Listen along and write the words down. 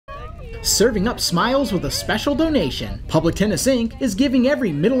serving up smiles with a special donation. Public Tennis Inc. is giving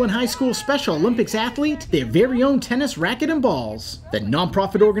every middle and high school Special Olympics athlete their very own tennis racket and balls. The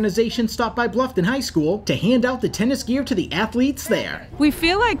nonprofit organization stopped by Bluffton High School to hand out the tennis gear to the athletes there. We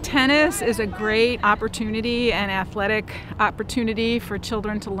feel like tennis is a great opportunity and athletic opportunity for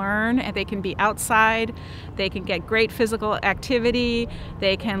children to learn, and they can be outside, they can get great physical activity,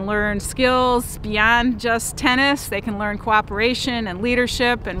 they can learn skills beyond just tennis, they can learn cooperation and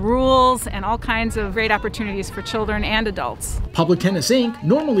leadership and rules and all kinds of great opportunities for children and adults. Public Tennis Inc.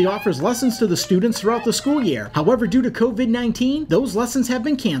 normally offers lessons to the students throughout the school year. However, due to COVID-19, those lessons have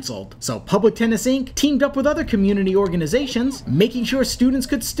been canceled. So Public Tennis Inc. teamed up with other community organizations, making sure students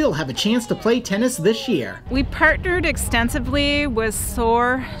could still have a chance to play tennis this year. We partnered extensively with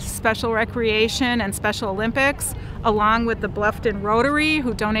SOAR, Special Recreation and Special Olympics, along with the Bluffton Rotary,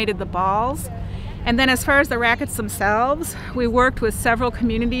 who donated the balls. And then as far as the rackets themselves, we worked with several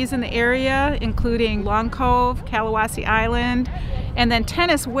communities in the area, including Long Cove, Kalawasi Island, and then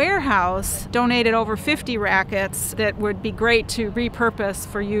Tennis Warehouse donated over 50 rackets that would be great to repurpose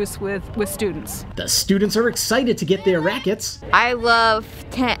for use with students. The students are excited to get their rackets. I love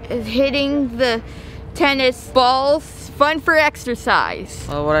hitting the tennis balls, fun for exercise.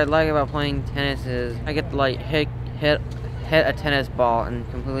 Well, what I like about playing tennis is I get to like hit a tennis ball and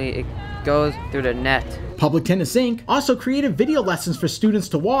it goes through the net. Public Tennis Inc. also created video lessons for students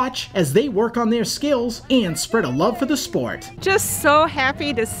to watch as they work on their skills and spread a love for the sport. Just so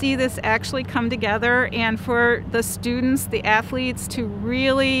happy to see this actually come together, and for the students, the athletes, to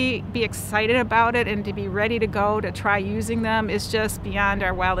really be excited about it and to be ready to go to try using them is just beyond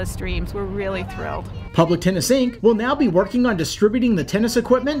our wildest dreams. We're really thrilled. Public Tennis Inc. will now be working on distributing the tennis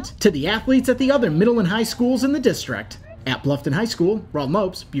equipment to the athletes at the other middle and high schools in the district. At Bluffton High School, Ronald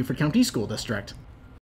Mopes, Beaufort County School District.